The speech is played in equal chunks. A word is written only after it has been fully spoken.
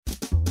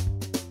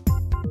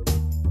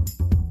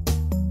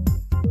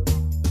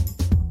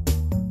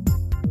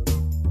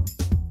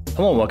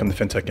Hello and welcome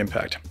to FinTech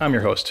Impact. I'm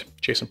your host,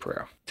 Jason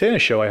Pereira. Today on the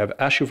show, I have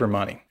Ashu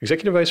Vermani,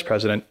 Executive Vice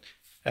President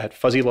at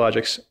Fuzzy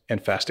Logics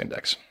and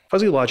FastIndex.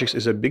 Fuzzy Logics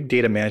is a big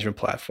data management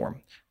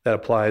platform that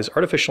applies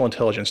artificial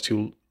intelligence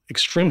to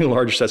extremely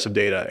large sets of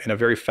data in a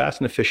very fast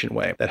and efficient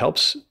way that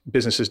helps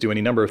businesses do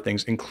any number of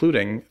things,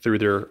 including through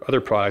their other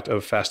product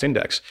of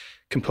FastIndex,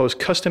 compose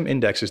custom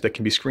indexes that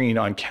can be screened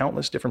on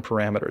countless different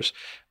parameters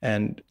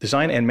and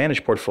design and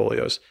manage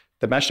portfolios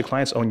that match the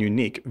client's own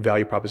unique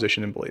value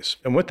proposition and beliefs.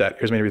 And with that,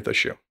 here's my interview with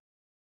Ashu.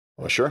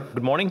 Well, sure.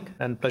 Good morning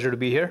and pleasure to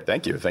be here.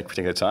 Thank you. Thank you for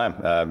taking the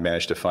time.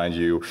 Managed to find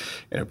you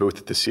in a booth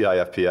at the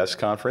CIFPS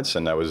conference,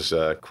 and I was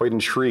quite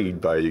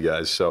intrigued by you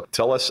guys. So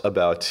tell us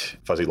about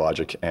Fuzzy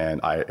Logic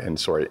and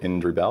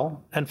Indribel?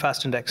 And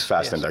FastIndex.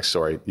 FastIndex, yes.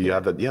 Sorry. You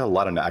have a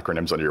lot of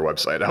acronyms on your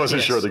website. I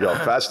wasn't sure to go.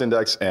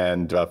 FastIndex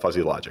and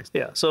Fuzzy Logic.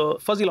 Yeah. So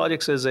Fuzzy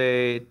Logics is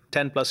a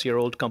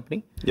 10-plus-year-old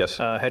company. Yes.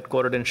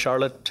 Headquartered in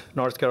Charlotte,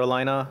 North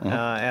Carolina,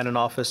 and an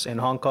office in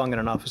Hong Kong and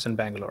an office in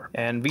Bangalore.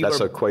 And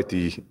that's quite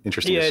the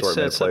interesting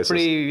assortment of places.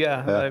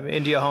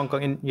 India, Hong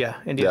Kong,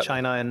 India,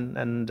 China,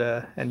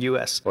 and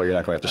US. Well, you're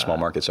not going after small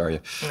markets, are you?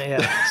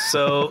 Yeah.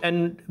 So,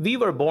 and we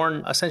were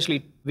born,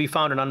 essentially, we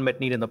found an unmet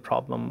need in the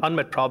problem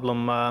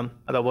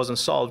that wasn't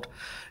solved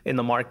in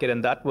the market,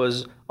 and that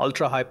was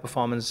ultra high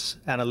performance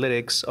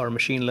analytics or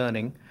machine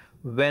learning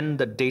when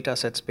the data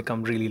sets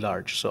become really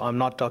large. So I'm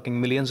not talking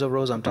millions of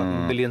rows, I'm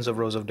talking billions of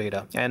rows of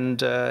data. And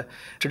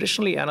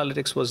traditionally,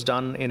 analytics was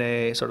done in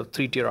a sort of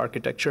three-tier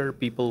architecture.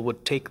 People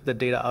would take the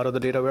data out of the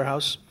data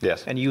warehouse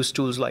and use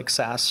tools like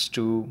SAS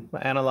to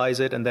analyze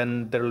it, and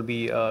then there will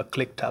be a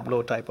Click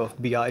Tableau type of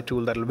BI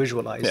tool that will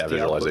visualize the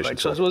visualization. Output, right?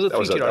 So it was a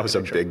three-tier That was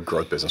a big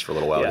growth business for a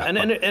little while. Yeah,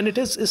 and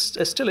it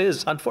still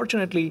is.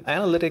 Unfortunately,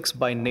 analytics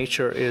by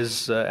nature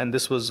is, and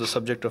this was the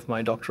subject of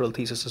my doctoral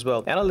thesis as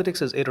well,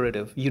 analytics is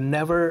iterative. You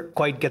never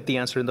quite get the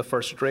answer in the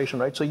first iteration,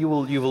 right? So you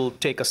will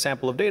take a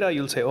sample of data,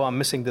 you'll say, oh, I'm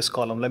missing this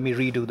column, let me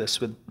redo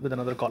this with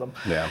another column.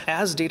 Yeah.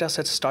 As data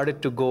sets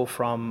started to go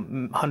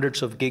from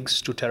hundreds of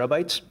gigs to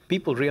terabytes,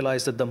 people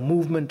realized that the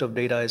movement of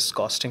data is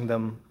costing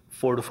them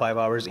 4 to 5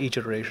 hours each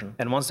iteration.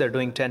 And once they're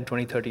doing 10,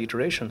 20, 30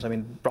 iterations,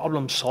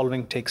 problem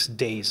solving takes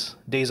days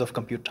of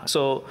compute time.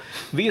 So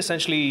we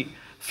essentially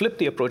flipped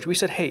the approach. We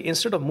said, hey,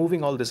 instead of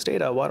moving all this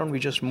data, why don't we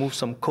just move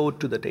some code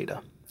to the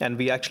data? And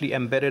we actually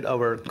embedded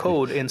our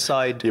code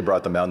inside. You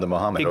brought them down to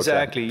Muhammad.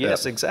 Exactly. Okay.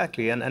 Yes,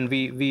 exactly. And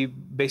we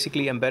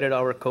basically embedded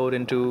our code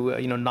into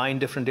 9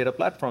 different data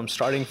platforms,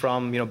 starting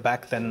from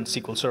back then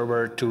SQL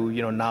Server to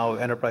now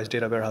enterprise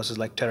data warehouses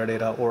like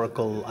Teradata,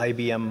 Oracle,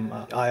 IBM,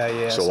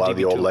 IIS. So a lot DB2. of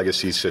the old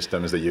legacy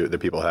systems that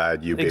people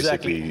had, you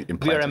basically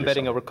implemented. We are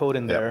embedding our code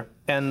in there. Yep.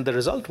 And the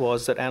result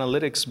was that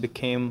analytics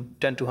became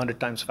 10 to 100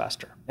 times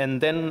faster.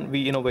 And then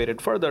we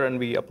innovated further and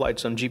we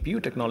applied some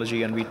GPU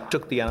technology and we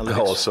took the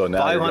analytics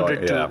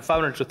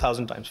 500 to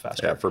 1,000 times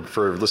faster. Yeah,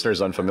 for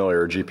listeners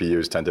unfamiliar,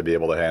 GPUs tend to be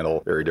able to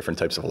handle very different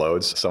types of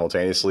loads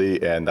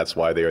simultaneously, and that's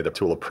why they are the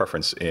tool of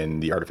preference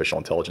in the artificial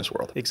intelligence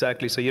world.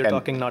 Exactly. So you're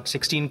talking not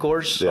 16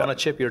 cores on a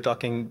chip, you're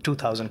talking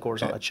 2,000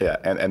 cores on a chip.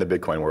 Yeah, and the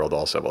Bitcoin world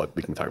also. Well,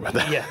 we can talk about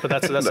that. Yeah, but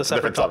that's a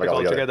separate topic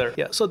altogether.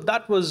 Yeah, so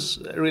that was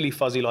really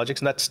Fuzzy Logics,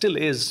 and that still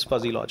is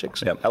Fuzzy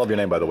Logics. Yeah, I love your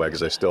name, by the way,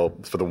 because I still,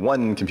 for the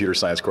one computer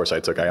science course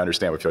I took, I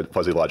understand what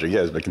Fuzzy Logic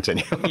is, but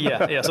continue.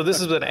 Yeah. So this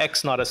is an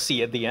X, not a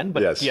C at the end,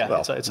 but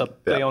it's a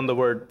play on the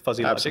word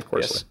Fuzzy Logic.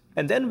 Yes.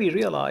 And then we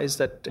realized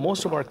that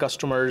most of our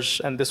customers,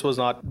 and this was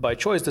not by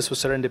choice, this was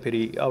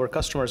serendipity, our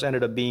customers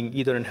ended up being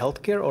either in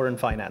healthcare or in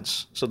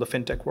finance, so the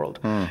fintech world.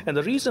 And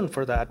the reason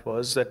for that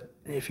was that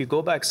if you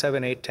go back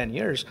 7, 8, 10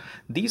 years,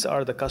 these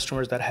are the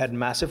customers that had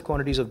massive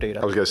quantities of data.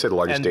 I was going to say the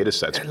largest data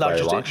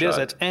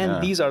sets.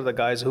 And these are the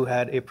guys who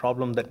had a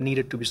problem that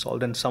needed to be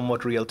solved in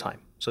somewhat real time.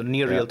 So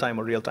near real time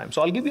or real time.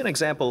 So I'll give you an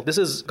example. This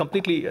is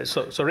completely,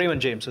 so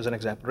Raymond James is an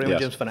example. Raymond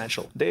James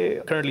Financial. They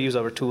currently use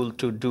our tool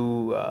to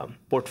do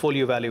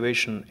portfolio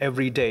valuation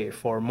every day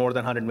for more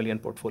than 100 million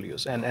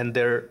portfolios. And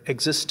their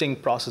existing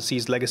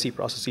processes, legacy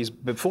processes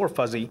before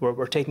Fuzzy,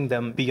 we're taking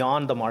them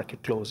beyond the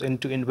market close,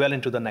 well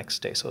into the next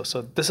day. So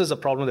this is a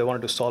problem they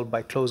wanted to solve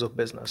by close of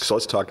business. So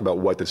let's talk about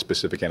what the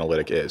specific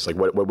analytic is. Like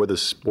what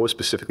was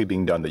specifically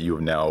being done that you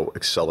have now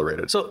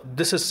accelerated? So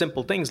this is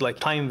simple things like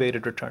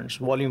time-weighted returns,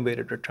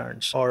 volume-weighted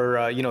returns,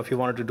 or if you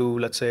wanted to do,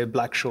 let's say,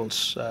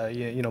 Black-Scholes,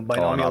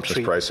 binomial options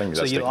tree. Pricing.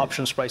 So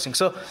options pricing.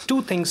 So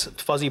 2 things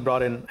Fuzzy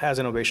brought in as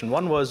innovation.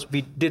 One was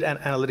we did an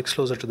analytics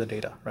closer to the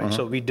data, right?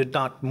 So we did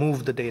not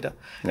move the data.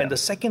 And the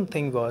second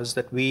thing was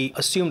that we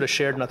assumed a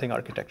shared nothing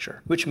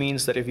architecture, which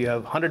means that if you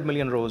have 100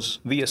 million rows,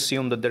 we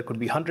assume that there could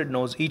be 100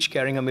 nodes, each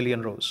carrying 1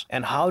 million rows.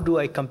 And how do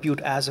I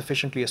compute as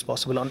efficiently as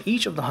possible on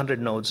each of the 100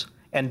 nodes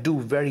and do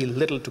very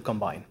little to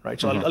combine, right?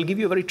 So I'll give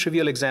you a very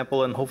trivial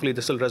example, and hopefully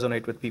this will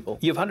resonate with people.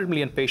 You have 100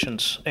 million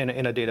patients in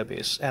a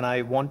database, and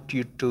I want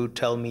you to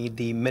tell me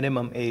the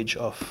minimum age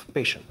of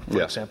patient,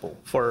 for example,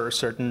 for a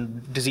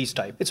certain disease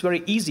type. It's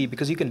very easy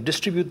because you can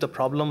distribute the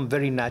problem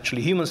very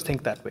naturally. Humans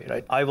think that way,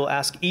 right? I will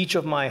ask each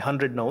of my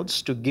 100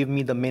 nodes to give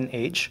me the min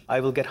age. I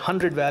will get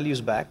 100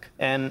 values back,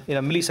 and in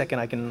a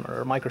millisecond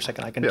or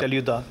microsecond, I can tell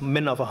you the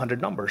min of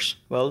 100 numbers.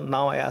 Well,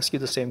 now I ask you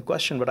the same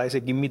question, but I say,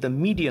 give me the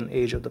median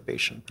age of the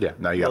patient. Yeah,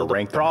 now you got to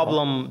rank them. The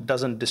problem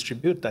doesn't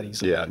distribute that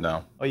easily. Yeah,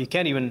 no. Or you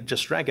can't even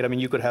just rank it. I mean,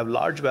 you could have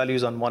large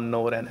values on one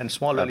node and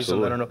small values on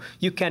another node.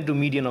 You can't do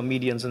median or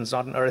medians, and it's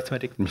not an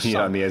arithmetic median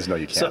or medians, no,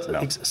 you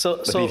can't.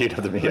 So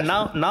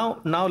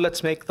now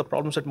let's make the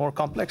problem set more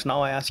complex.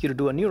 Now I ask you to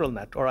do a neural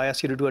net, or I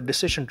ask you to do a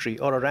decision tree,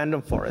 or a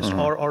random forest,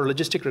 or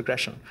logistic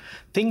regression.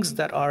 Things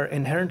that are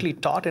inherently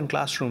taught in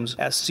classrooms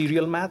as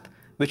serial math,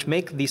 which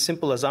make the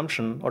simple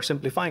assumption or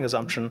simplifying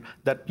assumption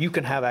that you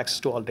can have access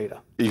to all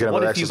data. You can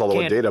have access to all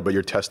the data, but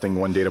you're testing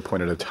one data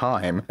point at a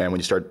time. And when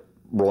you start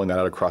rolling that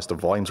out across the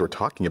volumes we're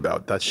talking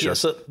about, that's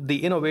just... So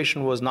the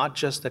innovation was not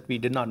just that we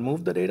did not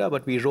move the data,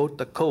 but we rewrote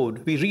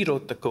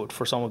the code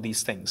for some of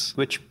these things,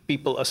 which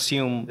people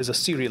assume is a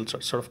serial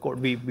sort of code.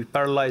 We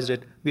parallelized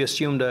it. We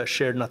assumed a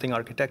shared nothing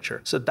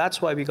architecture. So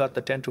that's why we got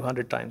the 10 to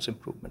 100 times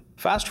improvement.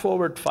 Fast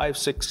forward 5,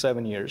 6,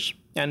 7 years,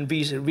 and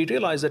we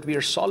realized that we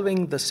are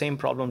solving the same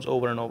problems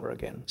over and over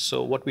again.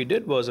 So what we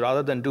did was,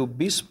 rather than do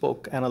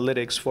bespoke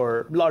analytics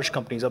for large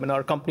companies, I mean,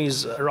 our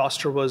company's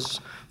roster was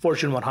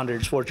Fortune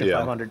 100s, Fortune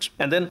 500s.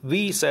 And then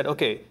we said,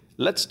 okay,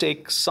 let's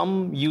take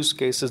some use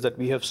cases that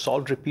we have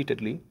solved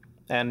repeatedly,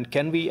 and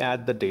can we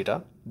add the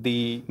data,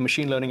 the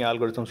machine learning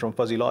algorithms from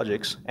Fuzzy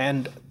Logics,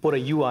 and put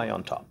a UI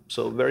on top?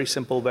 So very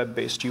simple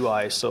web-based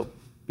UI, so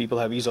people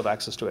have ease of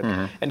access to it.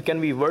 And can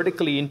we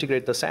vertically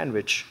integrate the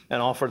sandwich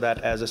and offer that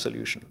as a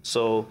solution?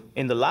 So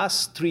in the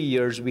last 3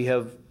 years, we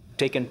have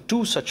taken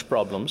 2 such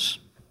problems,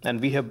 and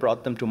we have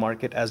brought them to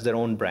market as their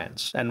own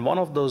brands. And one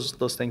of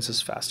those things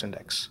is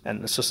FastIndex.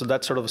 And so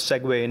that's sort of a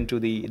segue into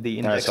the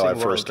indexing world. That's how I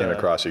first came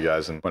across you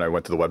guys. And when I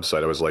went to the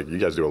website, I was like, you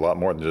guys do a lot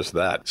more than just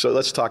that. So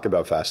let's talk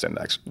about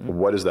FastIndex.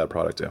 What does that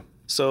product do?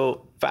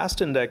 So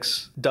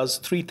FastIndex does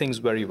 3 things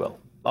very well.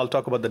 I'll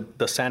talk about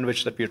the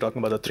sandwich that we're talking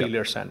about, the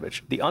 3-layer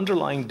sandwich. The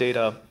underlying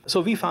data,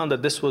 so we found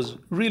that this was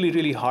really,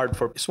 really hard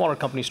for smaller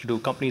companies to do,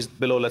 companies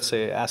below, let's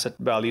say, asset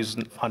values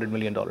 $100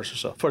 million or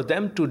so. For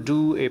them to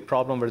do a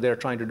problem where they're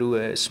trying to do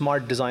a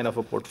smart design of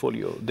a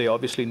portfolio, they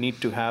obviously need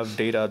to have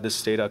data.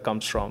 This data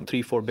comes from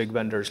 3-4 big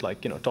vendors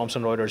like,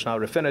 Thomson Reuters, now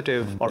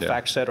Refinitiv, or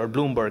FactSet, or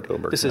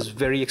Bloomberg. This is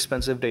very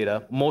expensive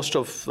data. Most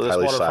of the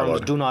smaller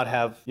firms do not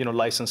have,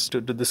 license to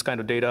do this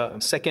kind of data.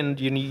 Second,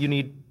 you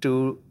need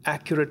to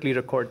accurately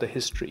record the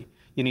history.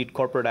 You need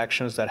corporate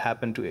actions that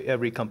happen to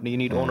every company. You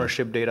need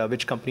ownership data,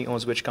 which company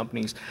owns which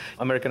companies.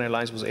 American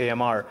Airlines was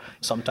AMR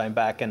some time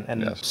back,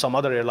 and some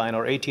other airline,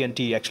 or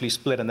AT&T, actually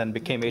split and then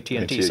became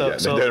AT&T. So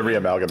they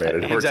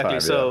re-amalgamated over exactly. time.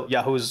 So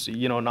Yahoo's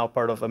now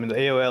part of, the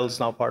AOL is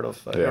now part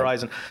of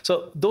Verizon.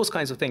 So those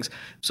kinds of things.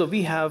 So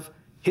we have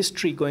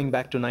history going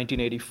back to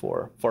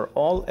 1984 for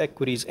all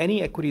equities,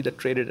 any equity that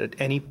traded at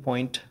any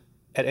point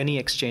at any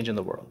exchange in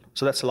the world.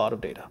 So that's a lot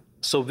of data.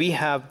 So we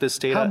have this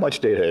data. How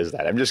much data is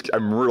that?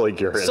 I'm really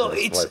curious. So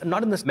it's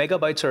not in this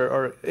megabytes,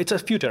 or it's a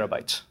few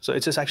terabytes. So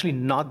it's just actually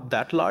not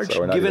that large,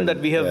 given that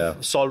we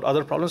have solved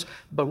other problems.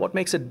 But what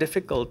makes it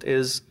difficult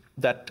is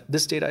that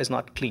this data is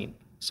not clean.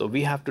 So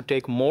we have to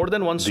take more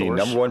than one source.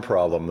 The number one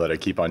problem that I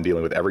keep on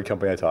dealing with every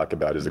company I talk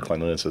about is the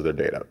cleanliness of their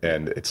data.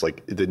 And it's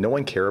like, did no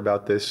one care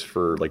about this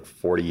for like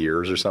 40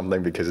 years or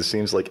something? Because it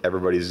seems like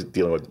everybody's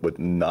dealing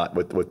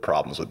with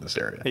problems with this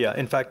area. Yeah,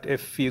 in fact,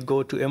 if you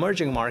go to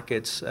emerging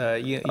markets,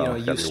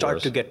 you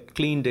start to get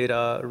clean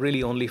data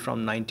really only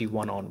from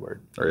 91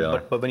 onward.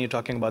 But when you're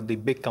talking about the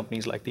big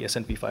companies like the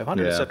S&P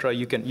 500, et cetera,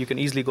 you can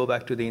easily go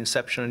back to the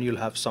inception and you'll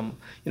have some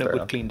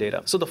good clean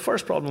data. So the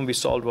first problem we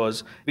solved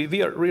was,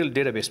 we are real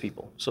database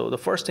people. So the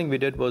first thing we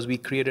did was we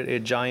created a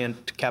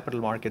giant capital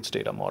markets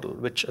data model,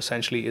 which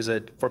essentially is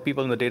for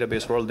people in the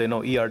database world, they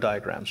know ER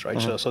diagrams, right?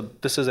 So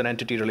this is an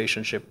entity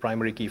relationship,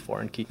 primary key,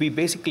 foreign key. We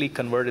basically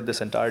converted this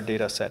entire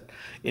data set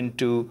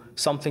into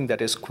something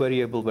that is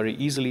queryable very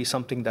easily,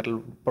 something that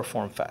will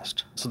perform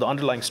fast. So the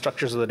underlying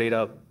structures of the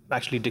data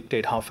actually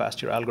dictate how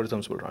fast your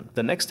algorithms will run.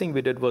 The next thing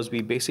we did was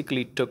we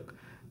basically took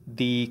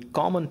the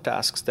common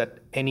tasks that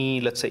any,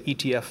 let's say,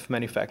 ETF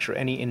manufacturer,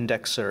 any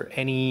indexer,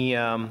 any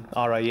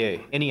RIA,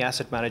 any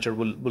asset manager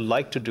will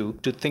like to do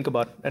to think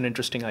about an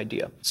interesting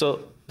idea.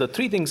 So the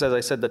 3 things, as I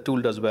said, the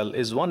tool does well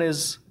is, one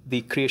is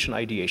the creation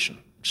ideation.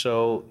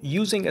 So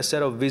using a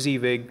set of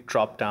WYSIWYG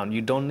drop-down,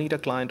 you don't need a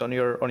client on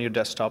your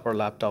desktop or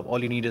laptop.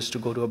 All you need is to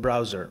go to a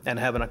browser and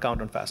have an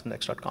account on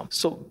fastindex.com.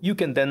 So you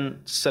can then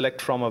select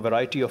from a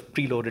variety of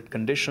preloaded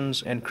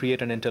conditions and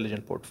create an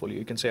intelligent portfolio.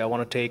 You can say, I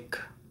want to take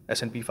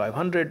S&P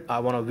 500, I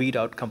want to weed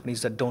out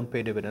companies that don't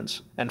pay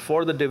dividends. And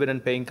for the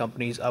dividend-paying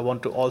companies, I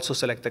want to also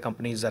select the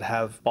companies that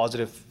have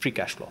positive free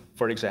cash flow,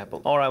 for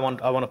example. Or I want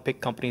to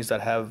pick companies that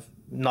have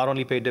not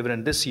only paid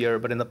dividend this year,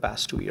 but in the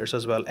past 2 years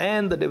as well.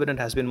 And the dividend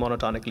has been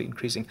monotonically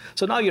increasing.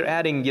 So now you're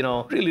adding,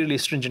 really, really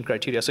stringent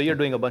criteria. So you're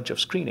doing a bunch of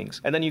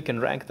screenings, and then you can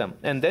rank them.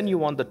 And then you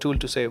want the tool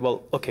to say,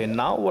 well, okay,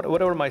 now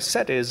whatever my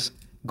set is,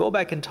 go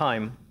back in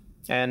time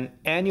and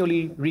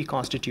annually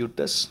reconstitute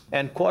this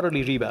and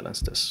quarterly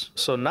rebalance this.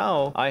 So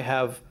now I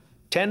have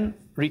 10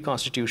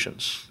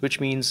 reconstitutions, which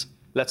means,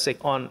 let's say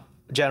on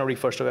January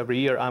 1st of every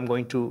year, I'm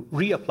going to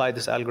reapply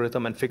this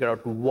algorithm and figure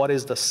out what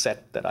is the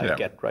set that I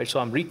get, right? So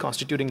I'm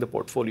reconstituting the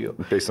portfolio.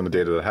 Based on the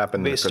data that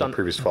happened in the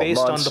previous 12 months.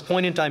 Based on the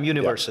point in time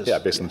universes. Yeah,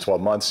 based on the 12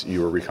 months, you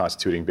were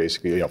reconstituting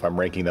basically, if I'm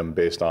ranking them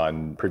based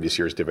on previous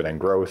year's dividend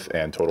growth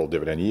and total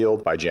dividend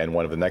yield, by Jan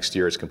 1 of the next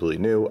year, it's completely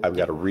new. I've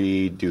got to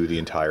redo the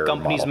entire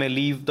Companies model. may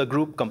leave the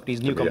group,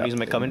 new companies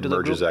may come into the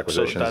group. Mergers,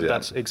 acquisitions, so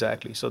that's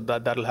exactly. So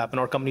that'll happen.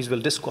 Or companies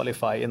will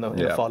disqualify in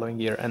the following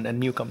year, and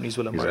new companies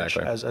will emerge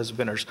as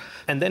winners.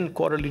 And then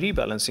quarterly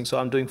rebalancing. So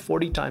I'm doing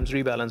 40 times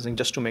rebalancing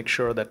just to make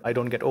sure that I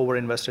don't get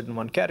over-invested in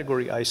one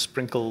category. I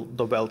sprinkle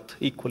the wealth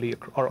equally,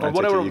 or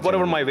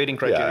whatever my weighting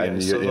criteria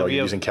is. You're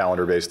using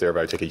calendar-based there,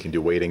 but I take it you can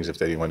do weightings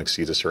if anyone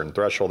exceeds a certain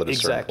threshold at a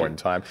certain point in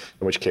time.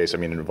 In which case,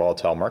 in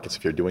volatile markets,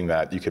 if you're doing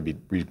that, you could be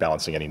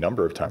rebalancing any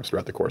number of times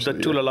throughout the course of the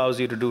year. The tool allows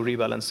you to do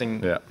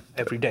rebalancing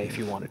every day if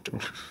you wanted to.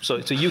 So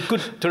you could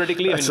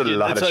theoretically. That's a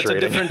lot of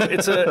trading.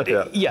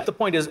 The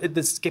point is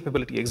this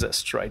capability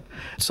exists, right?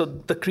 So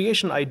the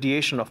creation,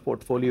 ideation of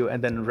portfolio,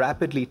 and then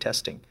rapidly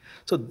testing.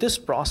 So this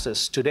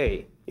process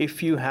today,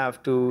 if you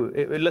have to,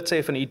 let's say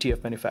if an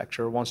ETF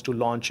manufacturer wants to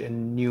launch a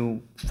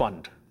new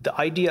fund, the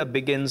idea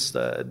begins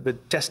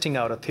with testing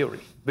out a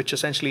theory, which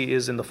essentially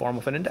is in the form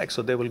of an index.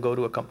 So they will go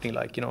to a company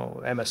like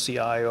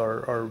MSCI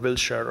or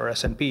Wilshire or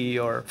S&P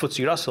or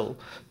FTSE Russell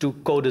to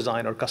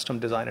co-design or custom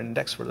design an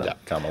index for them. Yeah,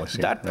 commonly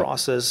seen. That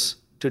process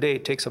today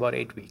it takes about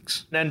 8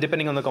 weeks. And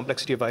depending on the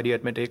complexity of idea,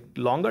 it may take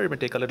longer, it may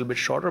take a little bit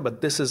shorter,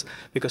 but this is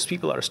because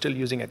people are still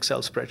using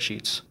Excel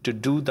spreadsheets to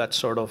do that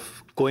sort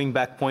of going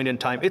back point in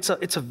time. It's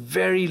a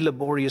very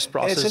laborious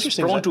process,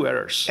 prone to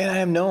errors. And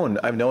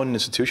I've known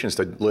institutions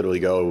that literally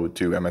go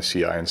to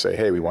MSCI and say,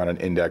 hey, we want an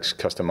index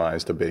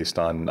customized based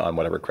on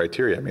whatever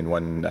criteria.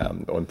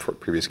 One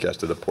previous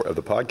guest of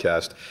the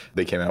podcast,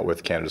 they came out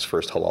with Canada's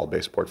first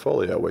halal-based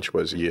portfolio, which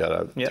was you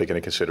had to take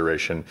into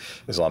consideration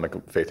Islamic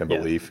faith and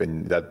belief,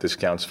 and that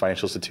discounts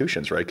financial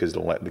institutions, right? Because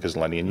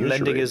lending and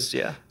usury is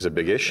a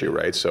big issue,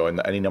 right? So in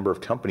any number of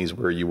companies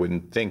where you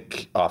wouldn't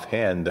think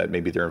offhand that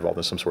maybe they're involved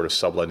in some sort of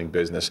subletting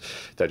business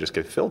that just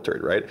get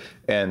filtered, right?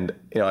 And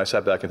I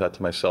sat back and thought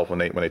to myself when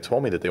they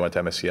told me that they went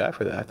to MSCI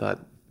for that, I thought,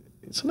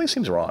 something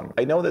seems wrong.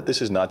 I know that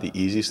this is not the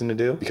easiest thing to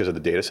do because of the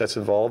data sets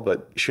involved,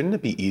 but shouldn't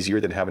it be easier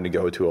than having to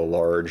go to a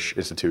large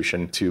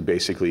institution to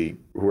basically,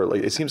 who are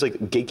like, it seems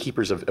like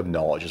gatekeepers of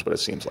knowledge is what it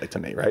seems like to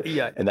me, right?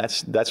 Yeah. And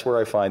that's where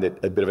I find it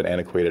a bit of an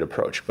antiquated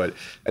approach. And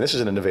this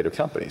is an innovative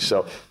company.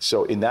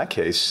 So in that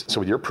case,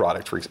 with your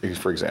product,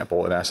 for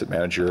example, an asset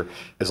manager,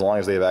 as long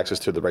as they have access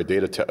to the right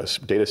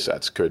data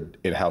sets, could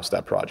in-house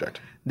that project.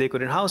 They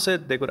could in-house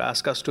it. They could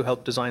ask us to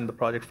help design the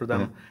project for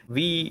them.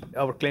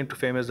 Our claim to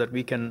fame is that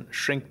we can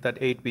shrink that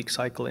 8-week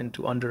cycle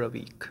into under a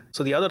week.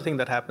 So the other thing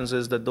that happens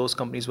is that those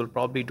companies will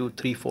probably do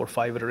 3, 4,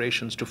 5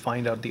 iterations to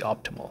find out the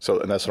optimal. So,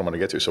 and that's what I'm going to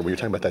get to. So when you're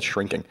talking about that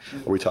shrinking,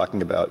 we're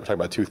talking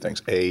about two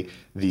things.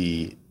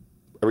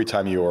 Every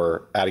time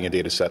you're adding a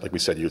data set, like we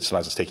said,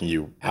 sometimes it's taking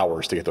you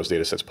hours to get those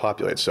data sets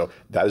populated. So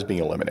that is being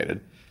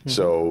eliminated.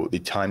 So the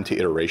time to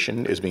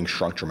iteration is being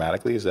shrunk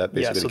dramatically. Is that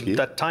basically the key?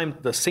 That time,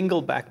 the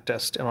single back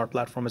test in our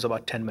platform is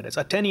about 10 minutes.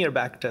 A 10-year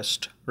back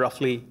test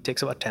roughly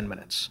takes about 10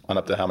 minutes. On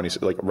up to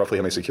roughly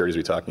how many securities are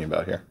we talking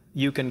about here?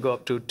 You can go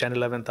up to 10,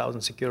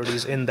 11,000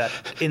 securities in that.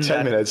 10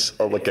 minutes.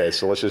 Oh, okay,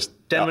 so let's just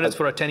 10 minutes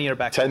for a 10-year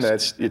back test. 10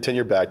 minutes, your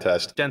 10-year back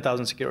test.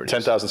 10,000 securities.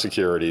 10,000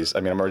 securities.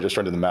 I'm just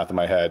trying to do the math in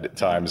my head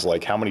times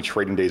how many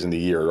trading days in the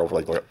year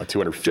over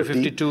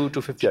 250?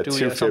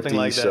 252, something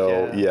like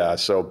that.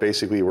 So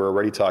basically we're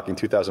already talking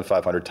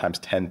 2,500 times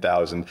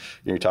 10,000.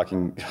 You're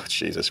talking,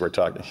 we're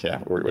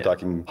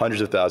talking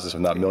hundreds of thousands, if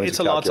not millions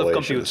of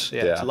calculations.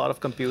 It's a lot of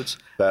computes.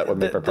 That would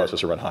make my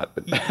processor run hot.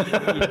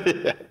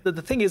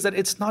 The thing is that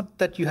it's not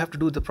that you have to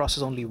do the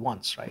process only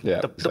once, right? Yeah,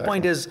 the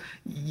point is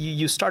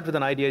you start with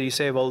an idea, you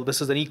say, well,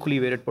 this is an equally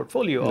weighted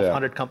portfolio of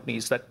 100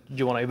 companies that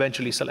you want to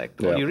eventually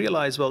select. Well, you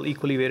realize,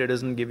 equally weighted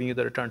isn't giving you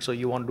the return, so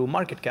you want to do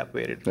market cap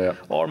weighted. Yeah.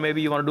 Or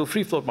maybe you want to do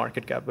free float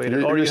market cap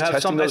weighted, or you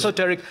have some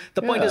esoteric.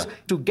 The point is,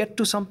 to get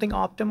to something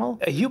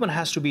optimal, a human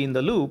has to be in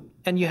the loop,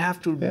 and you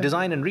have to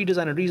design and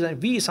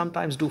redesign. We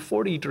sometimes do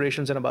 40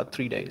 iterations in about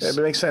 3 days. Yeah, it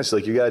makes sense.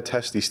 You got to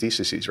test these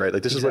theses, right?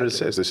 This is what it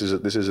says. This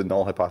is a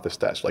null hypothesis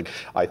test.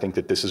 I think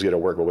that this is going to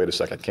work. Well, wait a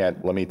second.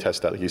 Let me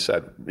test that. Like you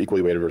said,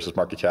 equally weighted versus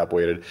market cap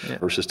weighted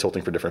versus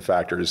tilting for different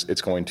factors.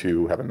 It's going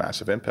to have a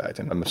massive impact.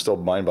 And I'm still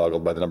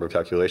mind-boggled by the number of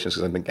calculations,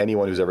 because I think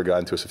anyone who's ever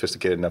gotten to a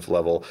sophisticated enough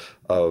level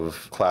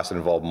of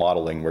class-involved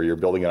modeling where you're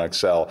building on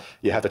Excel,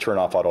 you have to turn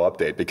off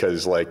auto-update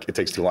because it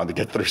takes too long to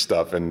get through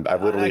stuff. And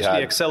I've literally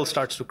had Excel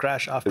starts to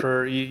crash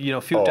after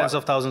a few tens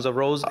of thousands of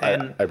rows.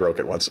 I broke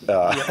it once.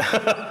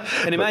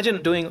 And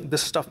imagine doing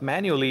this stuff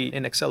manually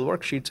in Excel workflow.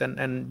 worksheets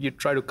and you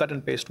try to cut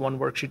and paste one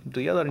worksheet into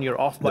the other and you're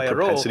off by a row.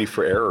 The propensity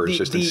for error is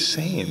just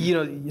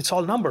insane. It's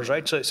all numbers,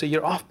 right? So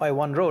you're off by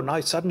one row. Now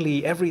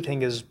suddenly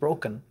everything is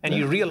broken and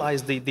you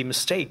realize the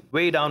mistake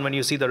way down when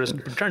you see the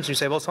returns. You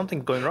say, well,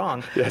 something's going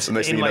wrong. Yes, and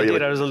in my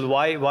data result.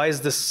 Why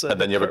is this? And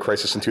then you have a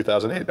crisis in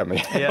 2008. I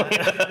mean,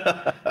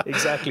 yeah,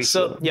 exactly.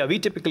 So yeah, we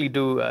typically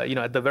do,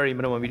 at the very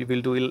minimum,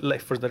 we'll do,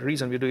 for the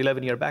reason we do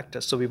 11-year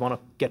backtest. So we want to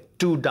get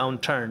 2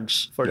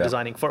 downturns for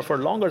designing. For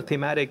longer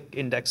thematic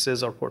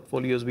indexes or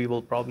portfolios, we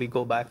will probably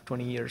go back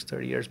 20 years,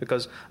 30 years,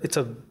 because it's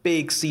a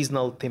big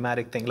seasonal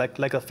thematic thing,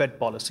 like a Fed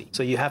policy.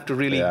 So you have to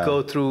really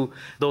go through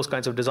those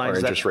kinds of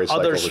designs that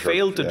others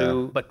fail to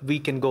do, but we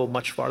can go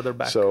much farther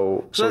back.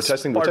 So we're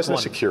testing the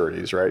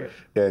securities, right?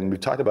 And we've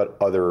talked about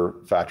other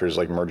factors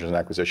like mergers and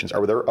acquisitions.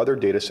 Are there other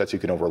data sets you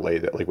can overlay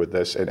that, like with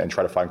this and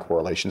try to find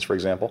correlations, for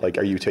example? Like,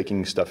 are you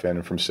taking stuff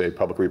in from, say,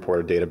 publicly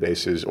reported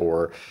databases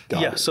or?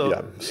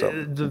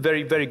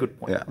 Very, very good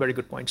point. Yeah. Very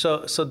good point.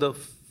 So the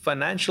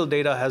financial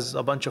data has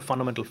a bunch of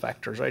fundamental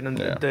factors, right? And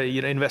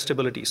the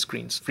investability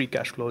screens, free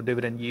cash flow,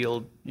 dividend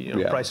yield,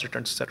 price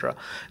returns, et cetera.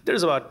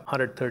 There's about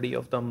 130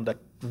 of them that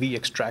we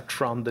extract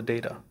from the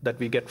data that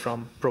we get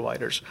from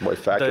providers. Boy,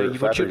 factor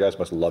guys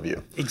must love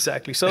you.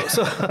 Exactly. So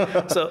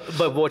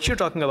but what you're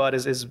talking about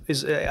is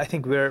I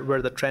think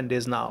where the trend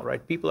is now,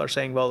 right? People are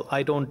saying, well,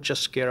 I don't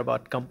just care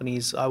about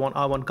companies. I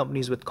want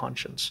companies with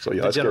conscience. So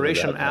the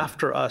generation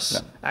after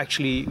us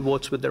actually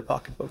votes with their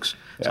pocketbooks.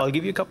 So I'll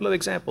give you a couple of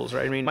examples,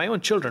 right? I mean, my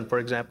own children, for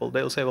example,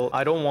 they'll say, well,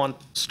 I don't want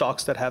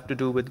stocks that have to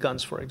do with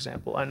guns, for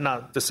example. And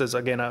now this is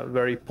again a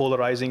very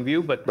polarizing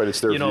view, but it's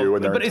their view,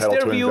 and they're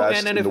entitled to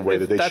invest in the way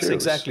that they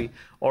choose. Exactly.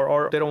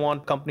 Or they don't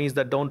want companies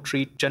that don't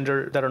treat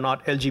gender, that are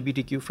not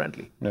LGBTQ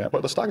friendly. Yeah,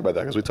 but let's talk about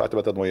that, because we talked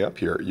about that on the way up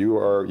here.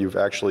 You've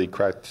actually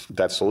cracked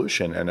that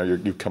solution,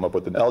 and you've come up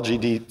with an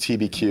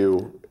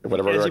LGBTQ,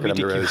 whatever the acronym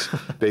there is,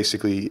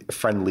 basically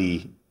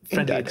friendly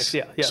index.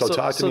 So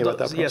talk to me about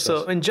that process. Yeah,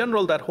 so in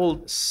general, that whole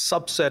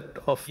subset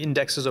of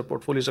indexes or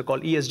portfolios are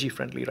called ESG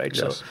friendly, right?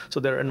 Yes.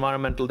 So they're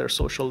environmental, they're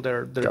social,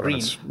 they're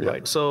green,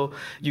 right? So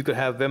you could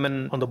have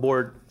women on the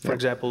board, for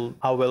example.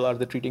 How well are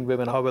they treating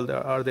women? How well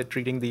are they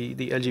treating the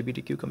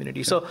LGBTQ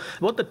community? So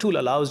what the tool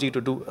allows you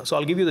to do, so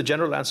I'll give you the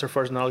general answer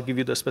first, and I'll give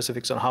you the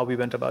specifics on how we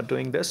went about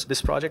doing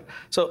this project.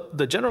 So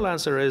the general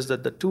answer is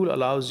that the tool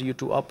allows you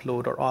to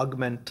upload or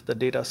augment the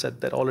data set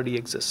that already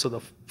exists. So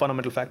the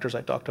fundamental factors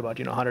I talked about,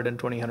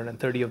 120,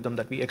 130 of them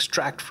that we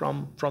extract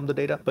from the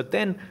data. But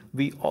then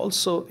we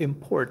also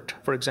import,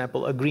 for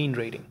example, a green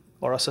rating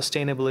or a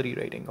sustainability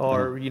rating,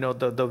 or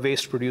the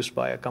waste produced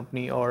by a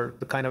company or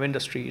the kind of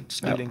industry it's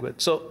dealing with.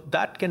 So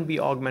that can be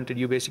augmented.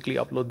 You basically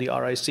upload the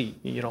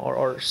RIC,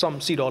 or some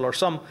CDOL or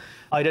some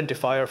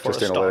identifier for a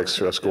stock.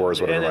 Sustainalytics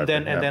scores, whatever. And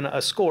then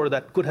a score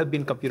that could have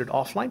been computed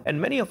offline. And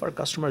many of our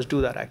customers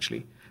do that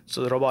actually.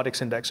 So the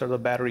robotics index or the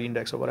battery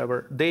index or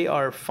whatever, they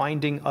are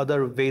finding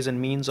other ways and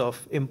means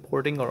of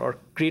importing or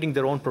creating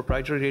their own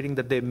proprietary rating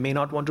that they may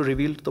not want to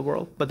reveal to the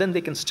world. But then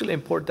they can still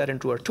import that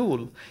into our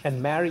tool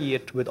and marry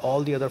it with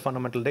all the other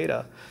fundamental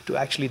data to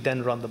actually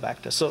then run the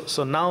backtest.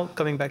 So now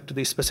coming back to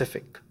the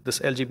specific, this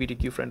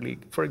LGBTQ friendly,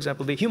 for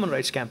example, the Human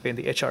Rights Campaign,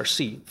 the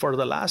HRC, for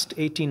the last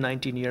 18,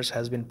 19 years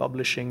has been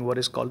publishing what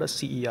is called a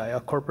CEI, a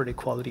Corporate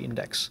Equality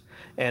Index.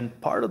 And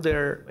part of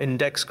their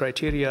index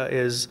criteria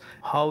is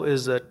how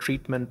is the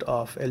treatment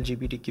of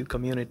LGBTQ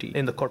community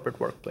in the corporate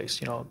workplace,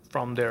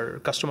 from their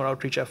customer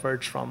outreach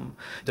efforts, from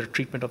their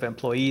treatment of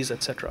employees,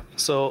 etc.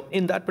 So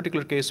in that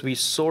particular case, we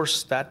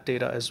source that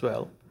data as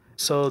well.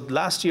 So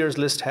last year's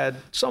list had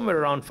somewhere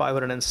around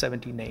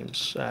 570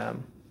 names.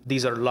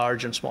 These are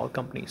large and small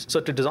companies. So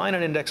to design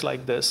an index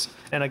like this,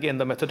 and again,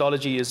 the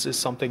methodology is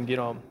something,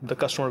 the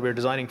customer we're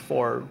designing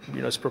for,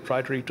 is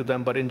proprietary to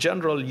them. But in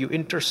general, you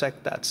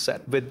intersect that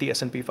set with the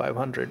S&P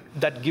 500.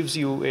 That gives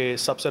you a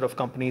subset of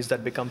companies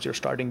that becomes your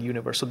starting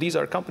universe. So these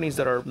are companies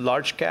that are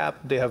large cap,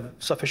 they have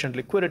sufficient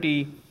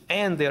liquidity,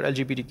 and they're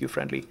LGBTQ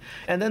friendly.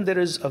 And then there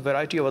is a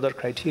variety of other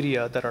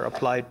criteria that are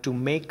applied to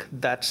make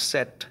that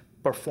set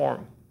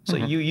perform. So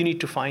you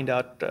need to find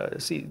out,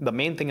 the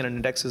main thing in an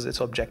index is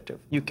it's objective.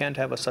 You can't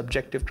have a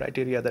subjective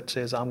criteria that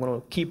says, I'm going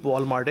to keep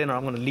Walmart in or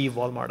I'm going to leave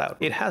Walmart out.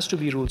 It has to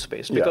be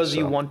rules-based because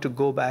you want to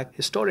go back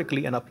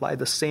historically and apply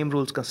the same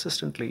rules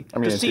consistently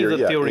to see if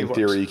the theory works.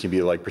 In theory, it can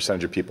be like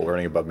percentage of people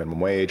earning above minimum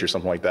wage or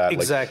something like that.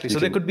 Exactly. So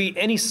there could be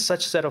any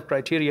such set of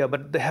criteria,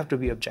 but they have to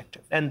be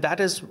objective. And that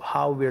is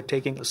how we're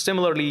taking.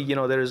 Similarly,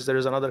 there is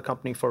another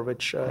company for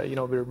which,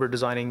 we're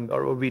designing,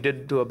 or we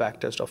did do a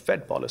backtest of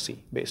Fed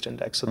policy-based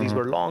index. So these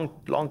were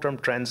long-term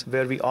trends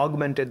where we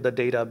augmented the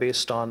data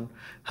based on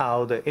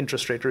how the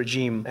interest rate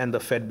regime and the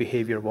Fed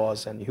behavior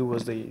was and who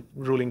was the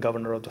ruling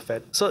governor of the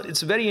Fed. So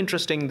it's very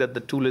interesting that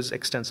the tool is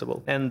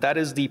extensible. And that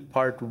is the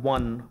part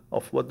one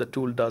of what the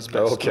tool does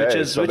best, which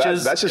is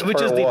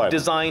the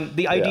design,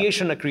 the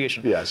ideation and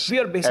creation. Yes. We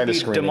are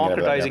basically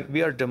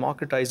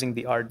democratizing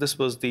the art. This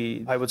was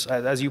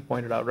as you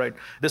pointed out, right?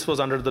 This was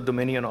under the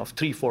dominion of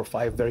 3, 4,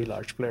 5 very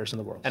large players in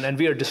the world. And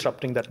we are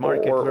disrupting that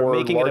market. We're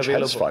making it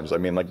available. Hedge funds. I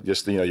mean, like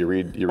just, you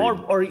read.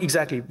 Or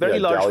exactly, very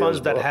large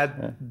funds that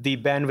had the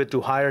bandwidth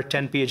to hire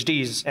 10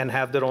 PhDs and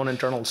have their own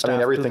internal staff. I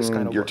mean, everything do this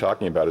kind of you're work.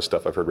 talking about is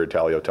stuff I've heard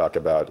Ritalio talk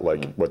about,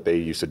 like what they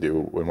used to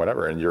do and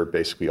whatever. And you're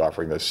basically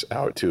offering this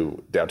out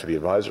down to the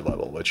advisor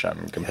level, which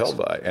I'm compelled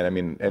by. And I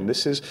mean, and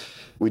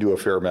we do a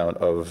fair amount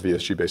of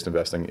ESG-based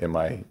investing in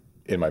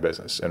my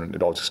business. And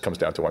it all just comes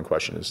down to one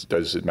question is,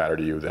 does it matter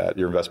to you that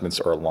your investments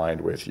are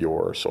aligned with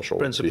your social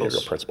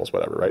behavioral principles,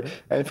 whatever, right?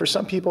 Mm-hmm. And for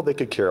some people, they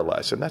could care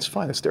less, and that's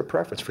fine. It's their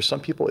preference. For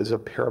some people, it's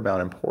of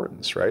paramount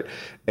importance, right?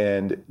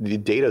 And the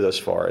data thus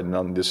far, and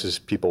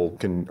people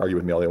can argue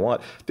with me all they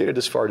want, data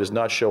thus far does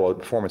not show a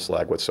performance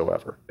lag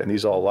whatsoever. And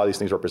a lot of these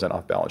things represent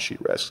off-balance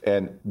sheet risk.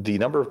 And the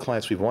number of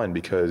clients we've won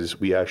because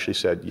we actually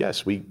said,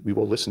 yes, we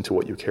will listen to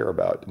what you care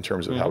about in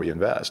terms of how we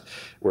invest.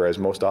 Whereas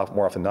more often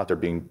than not, they're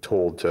being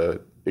told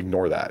to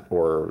ignore that,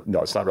 or no,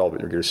 it's not relevant,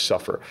 you're going to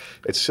suffer.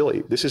 It's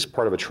silly. This is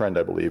part of a trend,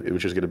 I believe,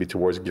 which is going to be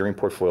towards gearing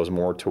portfolios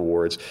more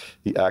towards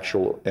the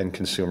actual end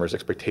consumer's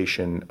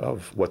expectation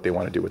of what they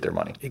want to do with their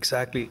money.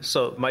 Exactly.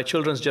 So my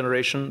children's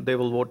generation, they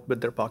will vote with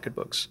their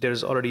pocketbooks.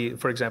 There's already,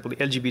 for example, the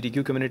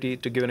LGBTQ community,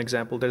 to give an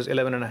example, there's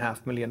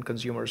 11.5 million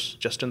consumers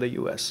just in the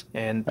US.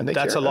 And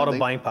that's a lot of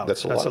buying power.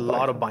 That's a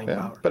lot of buying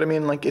power. But I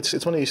mean, like,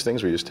 it's one of these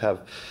things where you just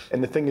have,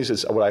 and the thing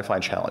is what I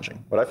find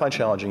challenging. What I find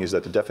challenging is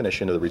that the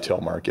definition of the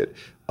retail market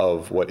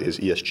of what is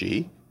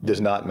ESG does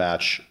not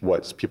match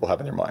what people have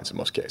in their minds in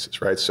most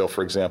cases, right? So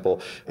for example,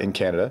 in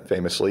Canada,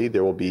 famously,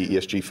 there will be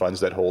ESG funds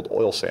that hold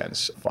oil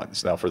sands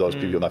funds. Now, for those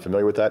people not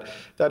familiar with that,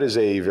 that is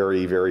a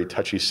very, very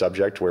touchy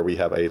subject where we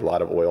have a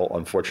lot of oil.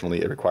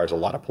 Unfortunately, it requires a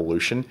lot of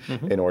pollution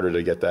in order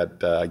to get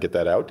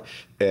that out.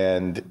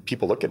 And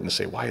people look at it and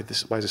say, why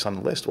is this on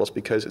the list? Well, it's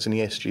because it's an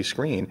ESG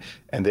screen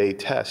and they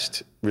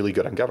test really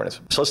good on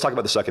governance. So let's talk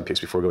about the second piece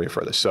before we go any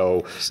further.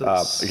 So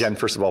again,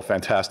 first of all,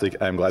 fantastic.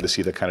 I'm glad to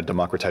see the kind of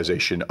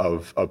democratization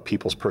of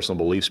people's personal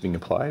beliefs being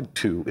applied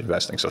to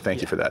investing. So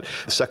thank you for that.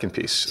 The second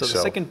piece. So the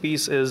second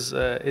piece is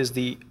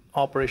the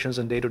operations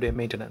and day-to-day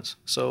maintenance.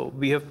 So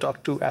we have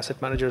talked to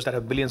asset managers that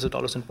have billions of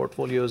dollars in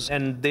portfolios,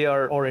 and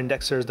or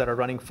indexers that are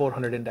running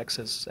 400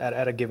 indexes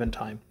at a given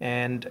time.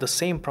 And the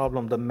same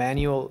problem, the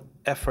manual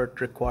effort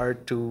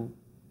required to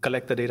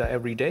collect the data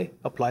every day,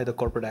 apply the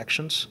corporate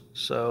actions.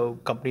 So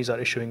companies are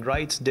issuing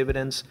rights,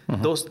 dividends.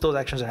 Those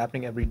actions are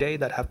happening every day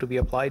that have to be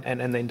applied,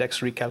 and the index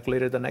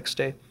recalculated the next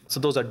day. So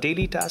those are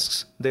daily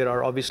tasks. There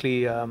are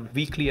obviously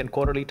weekly and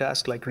quarterly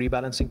tasks like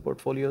rebalancing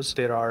portfolios.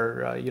 There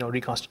are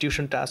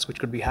reconstitution tasks, which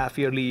could be half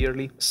yearly,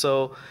 yearly.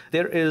 So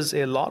there is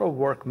a lot of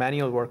work,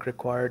 manual work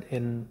required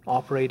in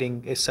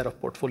operating a set of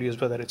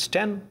portfolios, whether it's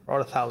 10 or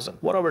 1,000.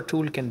 What our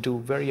tool can do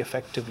very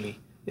effectively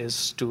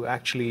is to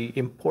actually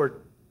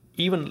import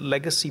even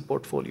legacy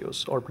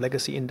portfolios or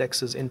legacy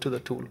indexes into the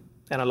tool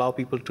and allow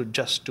people to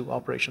just do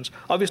operations.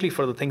 Obviously,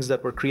 for the things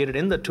that were created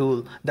in the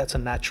tool, that's a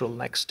natural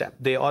next step.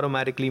 They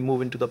automatically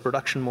move into the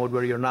production mode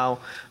where you're now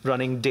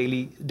running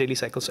daily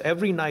cycles. So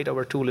every night,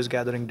 our tool is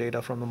gathering data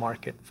from the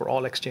market for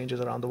all exchanges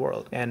around the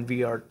world. And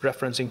we are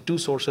referencing two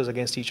sources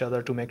against each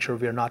other to make sure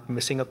we are not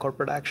missing a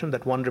corporate action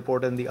that one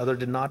reported and the other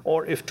did not,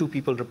 or if two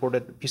people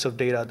reported a piece of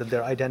data that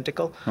they're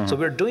identical. So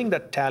we're doing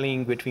that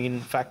tallying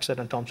between FactSet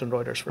and Thomson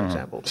Reuters, for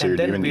example. So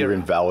you're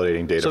even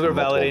validating data from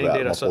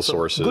multiple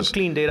sources. Good,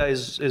 clean data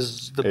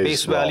is the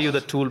base value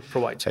the tool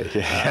provides.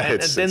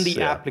 And then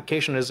the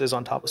application is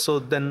on top. So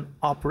then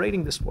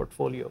operating this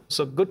portfolio.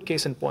 So good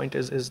case in point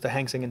is the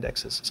Hang Seng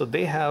indexes. So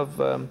they have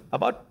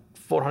about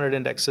 400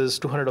 indexes,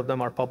 200 of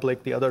them are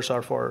public, the others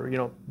are for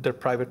their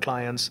private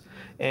clients.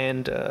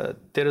 And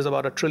there is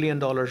about $1 trillion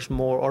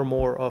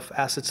more of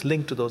assets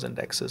linked to those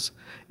indexes.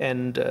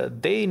 And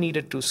they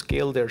needed to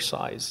scale their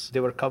size. They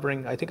were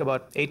covering, I think,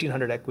 about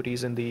 1,800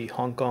 equities in the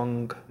Hong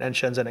Kong and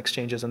Shenzhen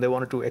exchanges, and they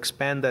wanted to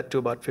expand that to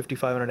about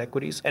 5,500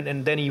 equities,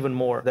 and then even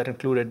more. That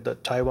included the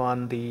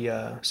Taiwan,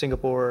 the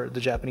Singapore,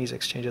 the Japanese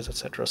exchanges,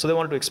 etc. So they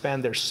wanted to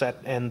expand their set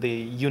and the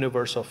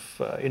universe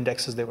of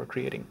indexes they were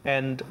creating.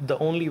 And the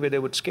only way they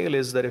would scale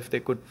is that if they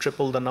could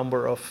triple the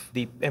number of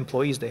the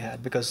employees they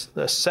had, because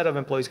the set of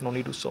employees can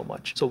only do so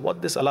much. So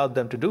what this allowed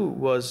them to do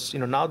was,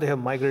 now they have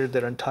migrated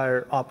their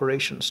entire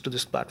operations to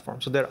this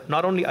platform. So they're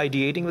not only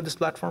ideating with this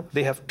platform,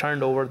 they have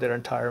turned over their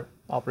entire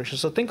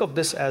operations. So think of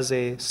this as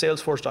a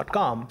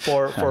Salesforce.com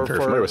for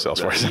familiar with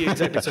Salesforce.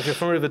 Exactly. So if you're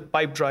familiar with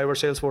Pipedriver,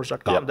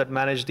 Salesforce.com that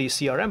manage the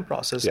CRM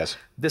process,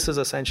 this is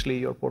essentially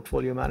your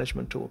portfolio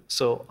management tool.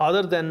 So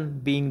other than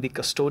being the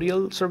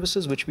custodial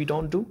services, which we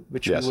don't do,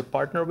 which we would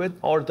partner with,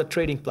 or the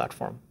trading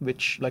platform,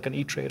 which like an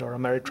E-Trade or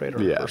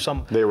Ameritrade or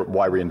some.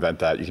 Why reinvent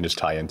that? You can just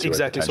tie into it.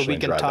 Exactly. So we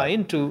can tie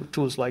into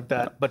tools like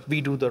that, but we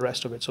do the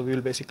rest of it. So we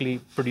will basically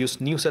produce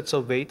new sets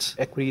of weights,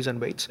 equities and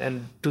weights,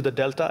 and to the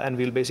delta, and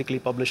we'll basically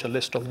publish a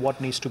list of what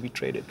companies to be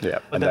traded. Yeah,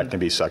 and that can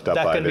be sucked up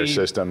by their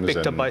systems.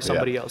 Picked up by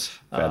somebody else.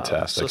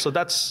 Fantastic. So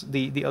that's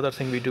the other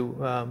thing we do.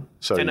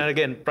 And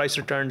again, price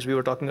returns, we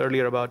were talking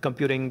earlier about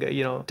computing,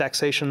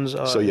 taxations.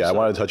 I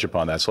wanted to touch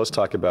upon that. So let's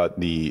talk about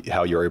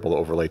how you're able to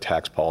overlay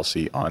tax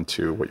policy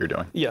onto what you're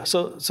doing. Yeah,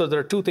 so there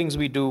are two things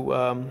we do,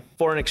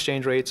 foreign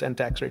exchange rates and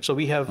tax rates. So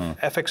we have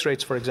FX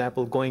rates, for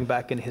example, going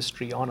back in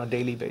history on a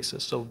daily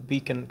basis. So we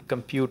can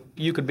compute,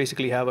 you could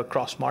basically have a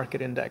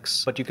cross-market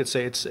index, but you could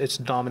say it's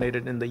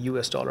dominated in the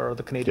US dollar or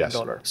the Canadian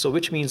dollar. So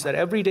which means that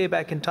every day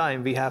back in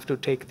time, we have to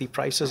take the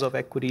prices of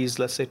equities,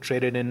 let's say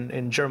traded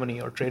in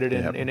Germany or traded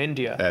in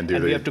India, and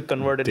we have to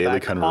convert it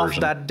back off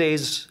that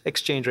day's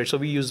exchange rate. So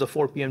we use the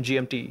 4 p.m.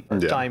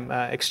 GMT time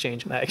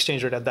exchange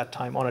rate at that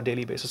time on a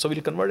daily basis. So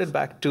we'll convert it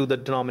back to the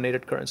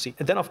denominated currency.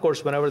 And then, of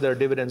course, whenever there are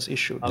dividends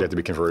issued, you have to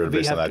be converted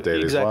based on that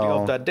date as well.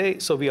 Exactly, of that day.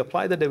 So we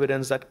apply the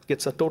dividends, that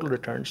gets the total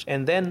returns.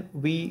 And then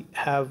we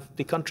have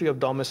the country of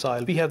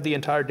domicile. We have the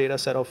entire data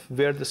set of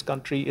where this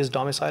country is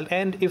domiciled,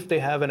 and if they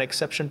have an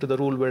exception to the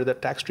rule where the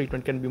tax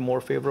treatment can be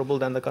more favorable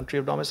than the country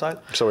of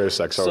domicile. So wait a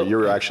sec. So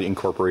you're actually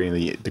incorporating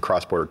the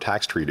cross-border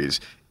tax treaties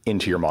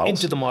into your models?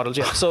 Into the models,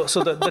 yeah. So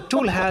the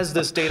tool has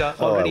this data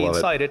already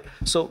inside it.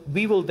 So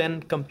we will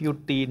then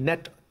compute the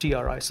net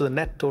TRI, so the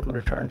net total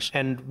returns.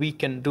 And we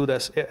can do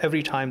this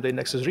every time the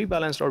index is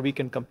rebalanced, or we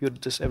can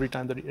compute this every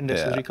time the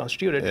index is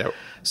reconstituted. Yeah.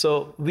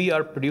 So we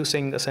are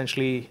producing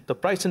essentially the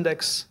price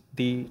index,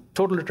 the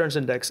total returns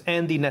index,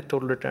 and the net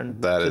total return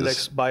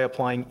index by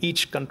applying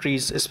each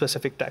country's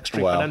specific tax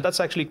treatment. Wow. And that's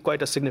actually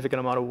quite a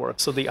significant amount of work.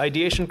 So the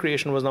ideation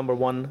creation was number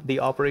one, the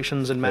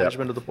operations and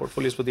management of the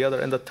portfolios were the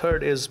other, and the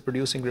third is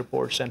producing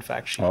reports and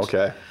fact sheets.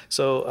 Okay.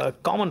 So a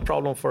common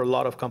problem for a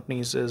lot of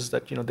companies is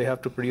that they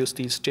have to produce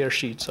these tear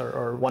sheets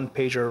or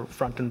one-pager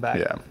front and back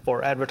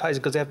for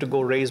advertising, because they have to go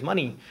raise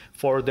money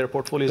for their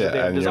portfolios that they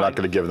have and designed. You're not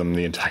going to give them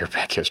the entire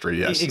back history.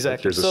 Yes,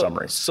 exactly. Here's a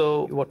summary.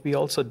 So what we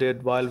also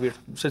did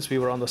since we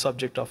were on the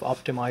subject of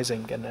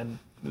optimizing and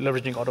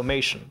leveraging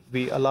automation,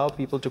 we allow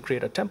people to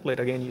create a template.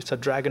 Again, it's a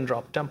drag and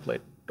drop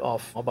template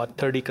of about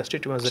 30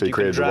 constituents that you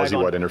can drag on. So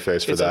you created a WYSIWYG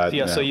interface for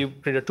that? So you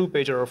create a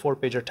 2-pager or a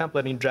 4-pager template,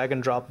 and you drag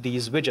and drop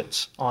these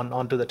widgets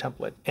onto the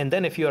template. And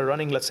then if you are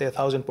running, let's say,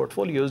 1,000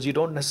 portfolios, you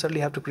don't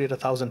necessarily have to create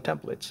 1,000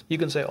 templates. You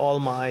can say all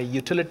my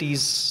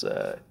utilities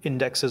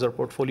indexes or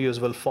portfolios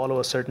will follow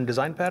a certain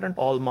design pattern.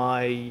 All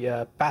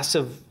my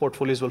passive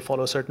portfolios will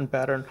follow a certain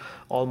pattern.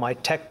 All my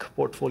tech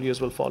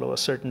portfolios will follow a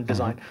certain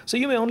design. So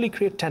you may only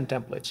create 10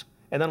 templates.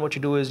 And then what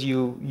you do is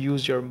you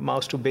use your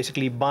mouse to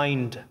basically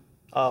bind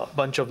a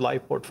bunch of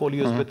live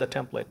portfolios with the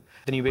template.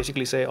 Then you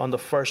basically say on the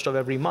first of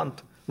every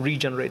month,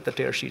 regenerate the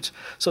tear sheets.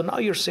 So now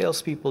your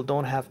salespeople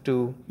don't have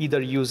to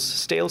either use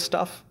stale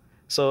stuff.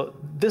 So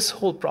this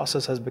whole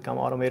process has become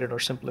automated or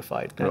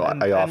simplified.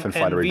 I often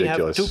find it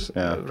ridiculous.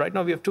 Right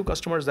now we have 2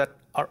 customers that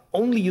are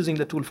only using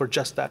the tool for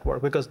just that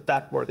work, because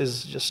that work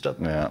is just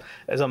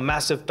is a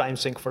massive time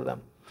sink for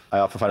them. I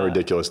often find it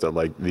ridiculous that,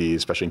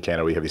 especially in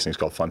Canada, we have these things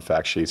called fun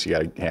fact sheets you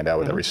got to hand out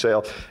with every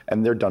sale,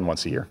 and they're done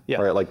once a year,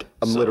 right?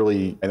 I'm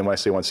literally, and when I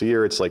say once a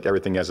year, it's like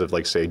everything as of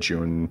say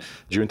June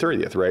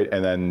 30th, right?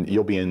 And then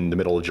you'll be in the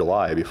middle of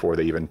July before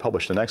they even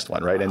publish the next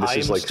one, right? And this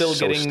is so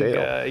stale. I'm still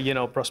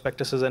getting,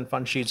 prospectuses and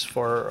fun sheets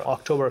for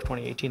October of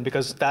 2018,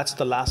 because that's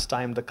the last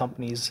time the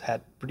companies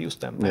had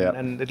produced them,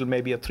 and it'll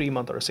maybe a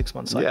 3-month or a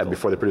 6-month cycle. Yeah,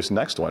 before they produce the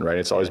next one, right?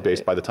 It's always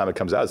based by the time it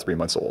comes out, it's 3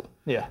 months old.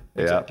 Yeah,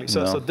 exactly.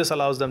 So this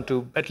allows them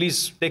to, at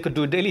least they could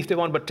do it daily if they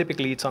want, but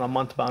typically it's on a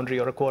month boundary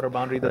or a quarter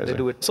boundary that they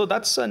do it. So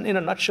that's in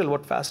a nutshell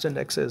what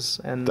FastIndex is.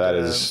 And that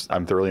is,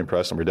 I'm thoroughly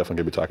impressed, and we're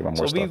definitely going to be talking about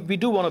more stuff. So we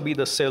do want to be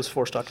the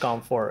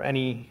Salesforce.com for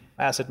any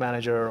asset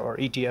manager or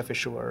ETF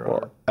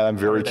issuer. I'm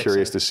very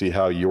curious to see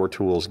how your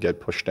tools get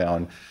pushed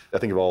down. I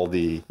think of all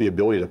the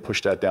ability to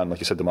push that down, like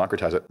you said,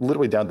 democratize it,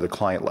 literally down to the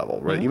client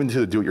level, right? Even to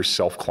the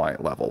do-it-yourself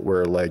client level,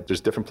 where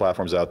there's different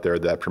platforms out there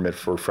that permit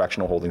for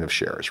fractional holding of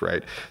shares,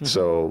 right?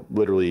 So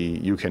literally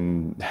you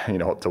can,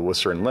 up to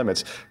certain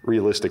limits,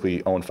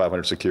 realistically own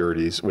 500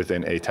 securities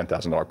within a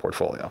 $10,000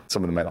 portfolio.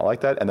 Some of them might not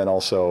like that. And then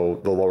also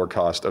the lower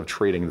cost of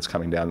trading that's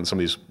coming down, and some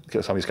of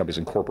these companies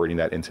incorporating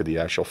that into the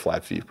actual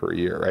flat fee per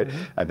year, right?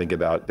 I think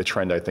about the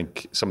trend, I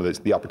think some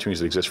of the opportunities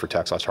that exist for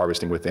tax loss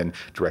harvesting within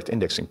direct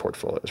indexing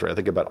portfolios, right? I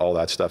think about all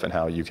that stuff and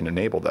how you can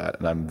enable that.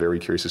 And I'm very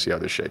curious to see how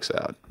this shakes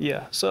out.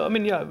 Yeah. So,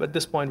 at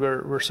this point,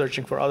 we're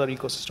searching for other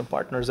ecosystem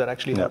partners that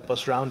actually help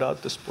us round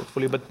out this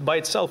portfolio. But by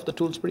itself, the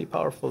tool's pretty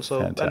powerful.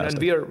 So, and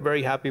we are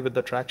very happy with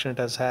the traction it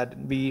has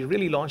had. We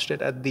really launched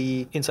it at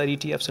the Inside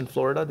ETFs in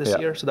Florida this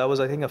year. So that was,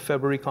 I think, a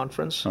February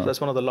conference. So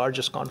that's one of the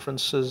largest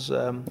conferences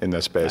in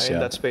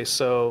that space.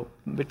 So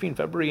between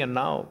February and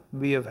now,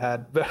 we have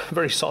had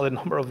very solid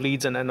number of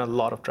leads and a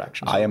lot of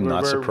traction. So I am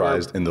not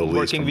surprised in the least.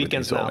 Working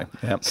weekends now.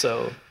 Yep.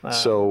 So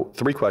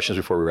 3 questions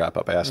before we wrap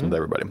up. I asked them to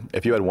everybody.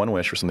 If you had one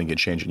wish for something you could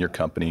change in your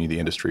company, the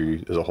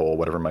industry as a whole,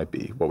 whatever it might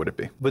be, what would it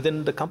be?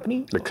 Within the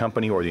company? The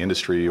company or the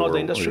industry? Or the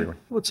industry?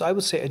 I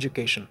would say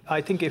education.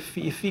 I think if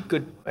we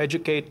could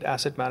educate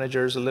asset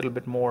managers a little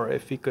bit more,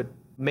 if we could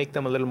make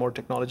them a little more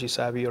technology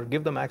savvy or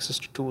give them access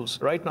to tools.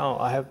 Right now,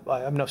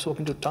 I've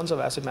spoken to tons of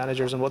asset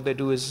managers, and what they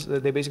do is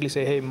they basically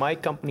say, hey, my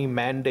company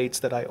mandates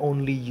that I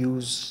only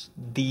use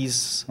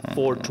these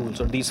 4 tools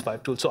or these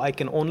 5 tools. So I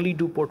can only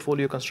do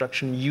portfolio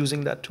construction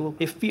using that tool.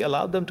 If we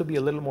allow them to be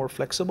a little more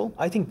flexible,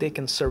 I think they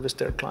can service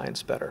their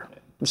clients better.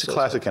 It's a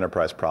classic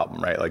enterprise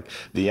problem, right? Like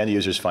the end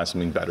users find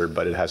something better,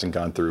 but it hasn't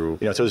gone through,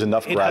 so there's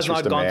enough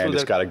grassroots demand,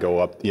 it's got to go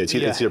up. It's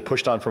either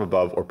pushed on from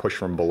above or pushed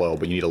from below,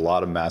 but you need a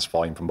lot of mass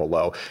volume from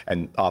below.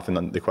 And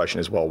often the question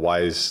is, well,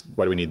 why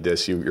do we need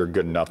this? You're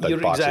good enough,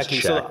 that box is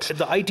checked. So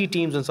the IT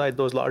teams inside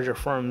those larger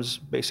firms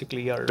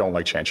basically don't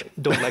like change.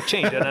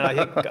 And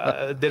I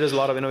think there is a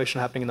lot of innovation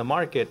happening in the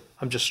market.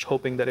 I'm just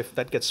hoping that if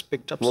that gets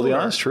picked up sooner. The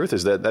honest truth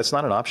is that that's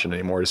not an option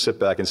anymore, to sit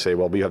back and say,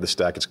 well, we have the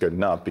stack, it's good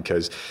enough,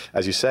 because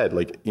as you said,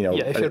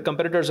 if your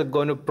competitors are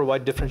going to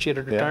provide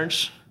differentiated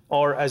returns,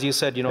 or as you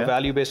said,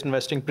 value-based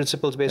investing,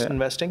 principles-based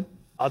investing,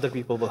 other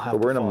people will have.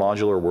 But we're in a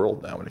modular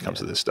world now when it comes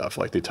to this stuff.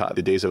 Like the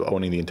days of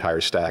owning the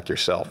entire stack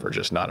yourself are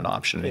just not an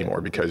option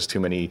anymore, because too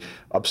many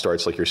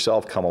upstarts like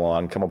yourself come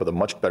up with a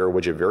much better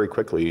widget very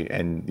quickly,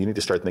 and you need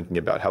to start thinking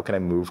about how can I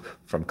move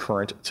from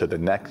current to the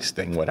next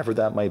thing, whatever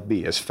that might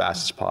be, as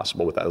fast as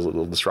possible without as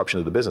little disruption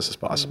to the business as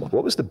possible.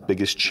 What was the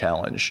biggest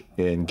challenge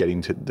in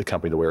getting to the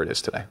company to where it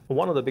is today?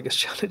 One of the biggest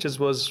challenges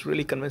was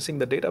really convincing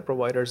the data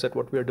providers that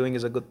what we are doing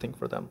is a good thing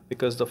for them,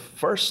 because the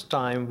first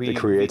time it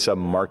creates a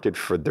market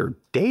for their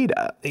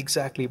data.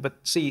 Exactly. But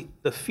see,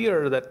 the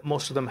fear that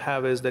most of them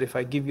have is that if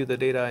I give you the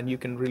data and you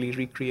can really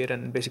recreate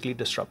and basically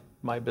disrupt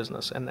my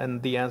business.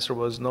 And the answer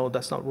was, no,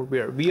 that's not what we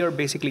are. We are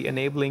basically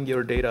enabling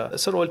your data.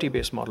 It's a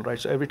royalty-based model, right?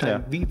 So every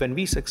time when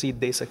we succeed,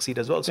 they succeed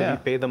as well. So we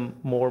pay them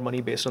more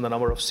money based on the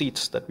number of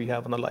seats that we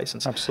have on the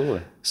license.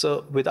 Absolutely.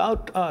 So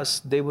without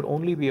us, they would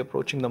only be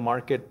approaching the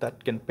market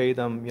that can pay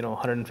them,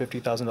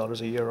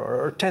 $150,000 a year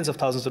or tens of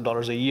thousands of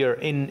dollars a year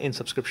in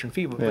subscription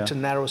fee, which is a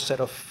narrow set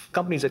of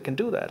companies that can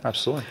do that.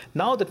 Absolutely.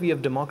 Now that we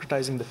have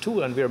democratizing the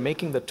tool and we are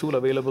making the tool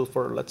available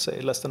for, let's say,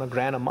 less than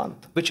 $1,000 a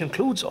month, which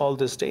includes all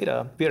this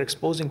data, we are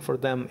exposing for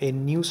them a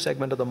new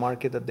segment of the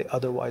market that they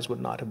otherwise would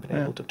not have been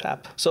able to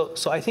tap. So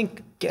I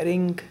think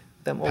getting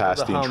them over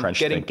the hump,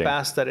 getting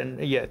past that, and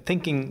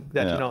thinking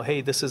that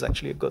hey, this is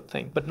actually a good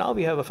thing. But now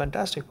we have a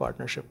fantastic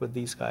partnership with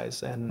these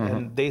guys,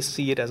 and they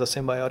see it as a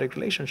symbiotic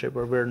relationship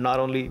where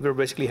we're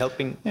basically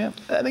helping. Yeah,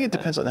 I think it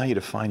depends on how you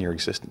define your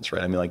existence,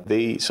 right? I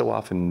mean, so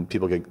often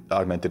people get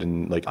augmented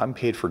in I'm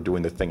paid for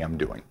doing the thing I'm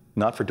doing,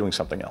 not for doing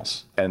something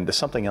else. And the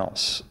something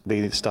else,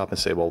 they stop and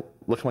say, well,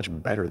 look how much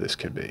better this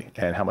could be,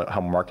 and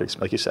how markets,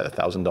 like you said,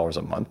 $1,000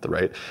 a month,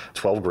 right?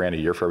 $12,000 a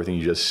year for everything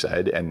you just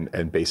said,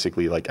 and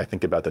basically, I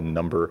think about the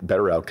number,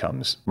 better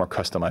outcomes, more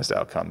customized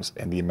outcomes,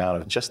 and the amount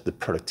of just the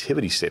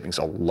productivity savings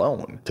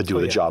alone to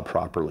do the job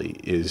properly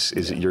is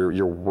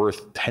you're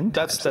worth 10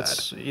 times that.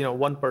 That's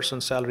one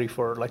person's salary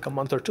for a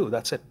month or two.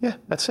 That's it. Yeah,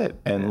 that's it.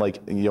 And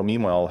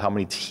meanwhile, how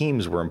many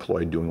teams were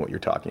employed doing what you're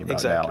talking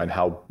about now, and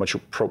how much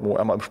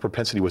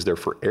propensity was there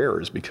for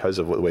errors because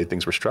of the way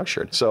things were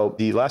structured. So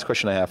the last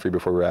question I have for you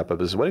before we wrap up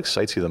is, what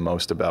excites you the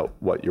most about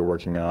what you're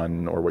working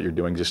on or what you're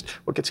doing? Just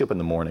what gets you up in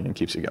the morning and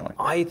keeps you going?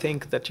 I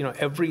think that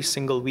every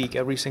single week,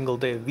 every single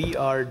day, we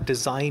are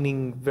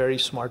designing very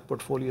smart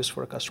portfolios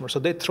for a customer. So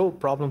they throw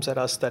problems at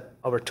us that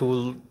our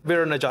tool,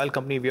 we're an agile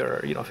company, we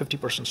are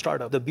 50%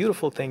 startup. The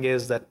beautiful thing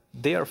is that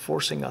they are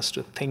forcing us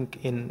to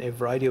think in a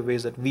variety of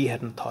ways that we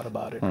hadn't thought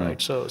about it,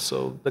 right?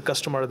 So the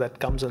customer that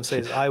comes and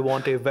says, I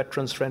want a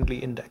veterans-friendly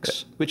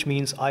index, which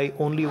means I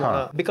only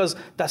want to, because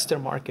that's their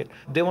market.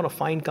 They want to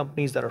find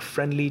companies that are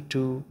friendly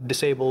to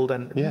disabled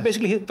and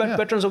basically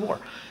veterans of war.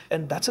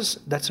 And that's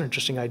an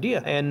interesting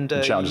idea. And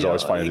the challenge is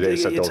always finding the data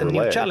set to overlay. It's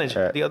a new challenge.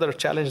 Right. The other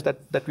challenge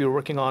that we're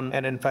working on,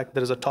 and in fact,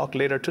 there is a talk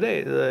later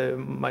today,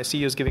 my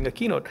CEO is giving a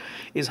keynote,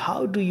 is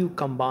how do you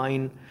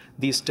combine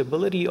the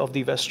stability of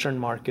the Western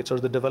markets or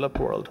the developed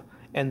world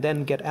and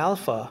then get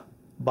alpha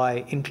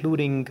by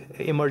including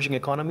emerging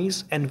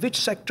economies, and which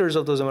sectors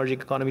of those emerging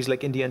economies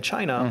like India and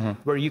China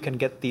where you can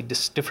get the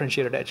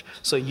differentiated edge.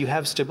 So you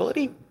have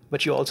stability,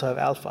 but you also have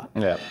alpha.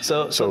 Yeah.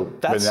 So that's,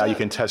 but now you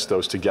can test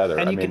those together.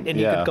 And you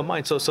can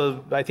combine.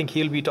 So I think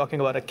he'll be talking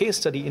about a case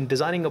study in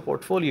designing a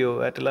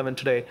portfolio at 11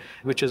 today,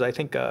 which is, I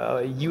think,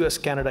 a US,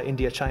 Canada,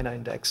 India, China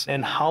index,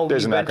 and how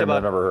there's an acronym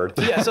I've never heard.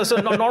 Yeah. So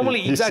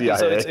normally exactly.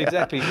 So it's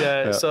exactly.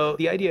 So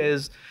the idea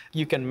is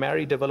you can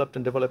marry developed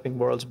and developing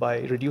worlds by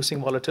reducing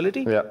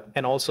volatility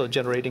and also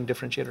generating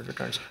differentiated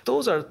returns.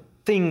 Those are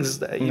things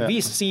that we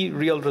see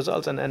real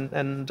results,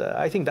 and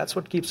I think that's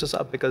what keeps us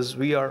up, because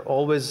we are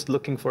always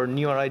looking for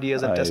newer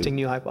ideas and testing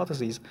new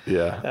hypotheses.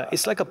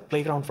 It's like a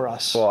playground for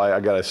us. Well, I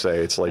gotta say,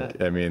 it's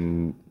I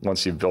mean,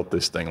 once you've built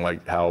this thing,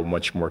 how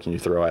much more can you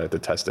throw at it to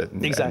test it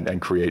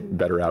and create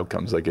better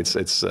outcomes?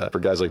 It's for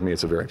guys like me,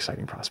 it's a very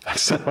exciting prospect.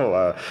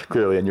 So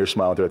clearly, and you're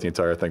smiling throughout the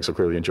entire thing, so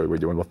clearly you enjoyed what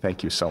you're doing. Well,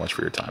 thank you so much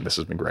for your time. This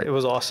has been great. It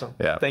was awesome.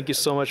 Thank you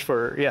so much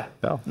for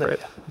No, great.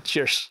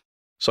 Cheers.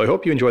 So I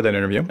hope you enjoyed that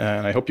interview,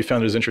 and I hope you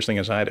found it as interesting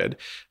as I did.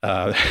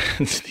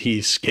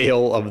 The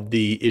scale of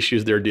the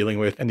issues they're dealing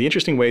with and the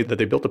interesting way that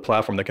they built a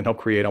platform that can help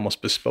create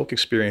almost bespoke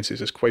experiences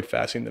is quite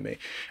fascinating to me.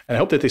 And I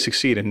hope that they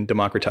succeed in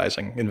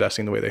democratizing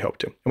investing the way they hope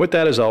to. And with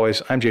that, as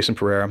always, I'm Jason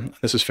Pereira.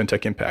 This is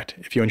FinTech Impact.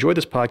 If you enjoyed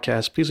this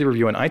podcast, please leave a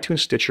review on iTunes,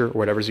 Stitcher, or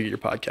whatever you get your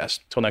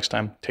podcast. Until next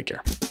time, take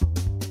care.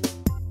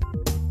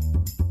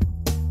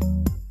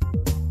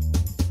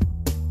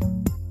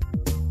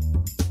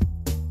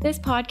 This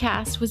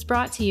podcast was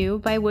brought to you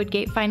by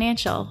Woodgate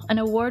Financial, an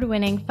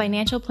award-winning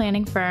financial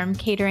planning firm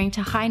catering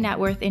to high net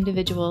worth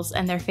individuals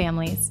and their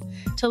families.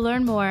 To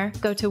learn more,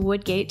 go to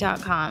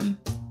woodgate.com.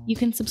 You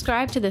can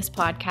subscribe to this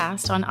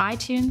podcast on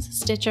iTunes,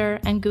 Stitcher,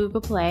 and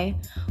Google Play,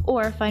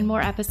 or find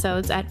more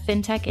episodes at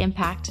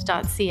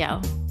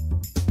fintechimpact.co.